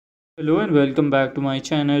Hello and welcome back to my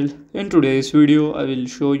channel. In today's video, I will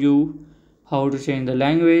show you how to change the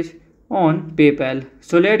language on PayPal.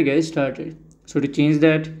 So let's get started. So to change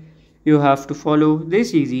that, you have to follow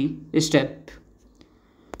this easy step.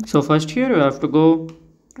 So first here you have to go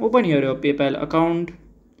open here your PayPal account.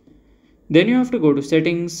 Then you have to go to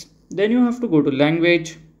settings. Then you have to go to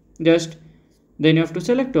language. Then you have to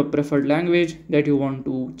select your preferred language that you want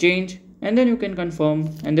to change, and then you can confirm,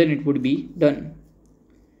 and then it would be done.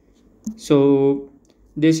 So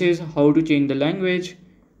this is how to change the language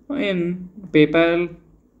in PayPal.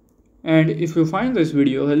 And if you find this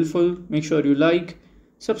video helpful, make sure you like,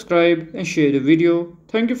 subscribe and share the video.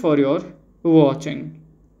 Thank you for your watching.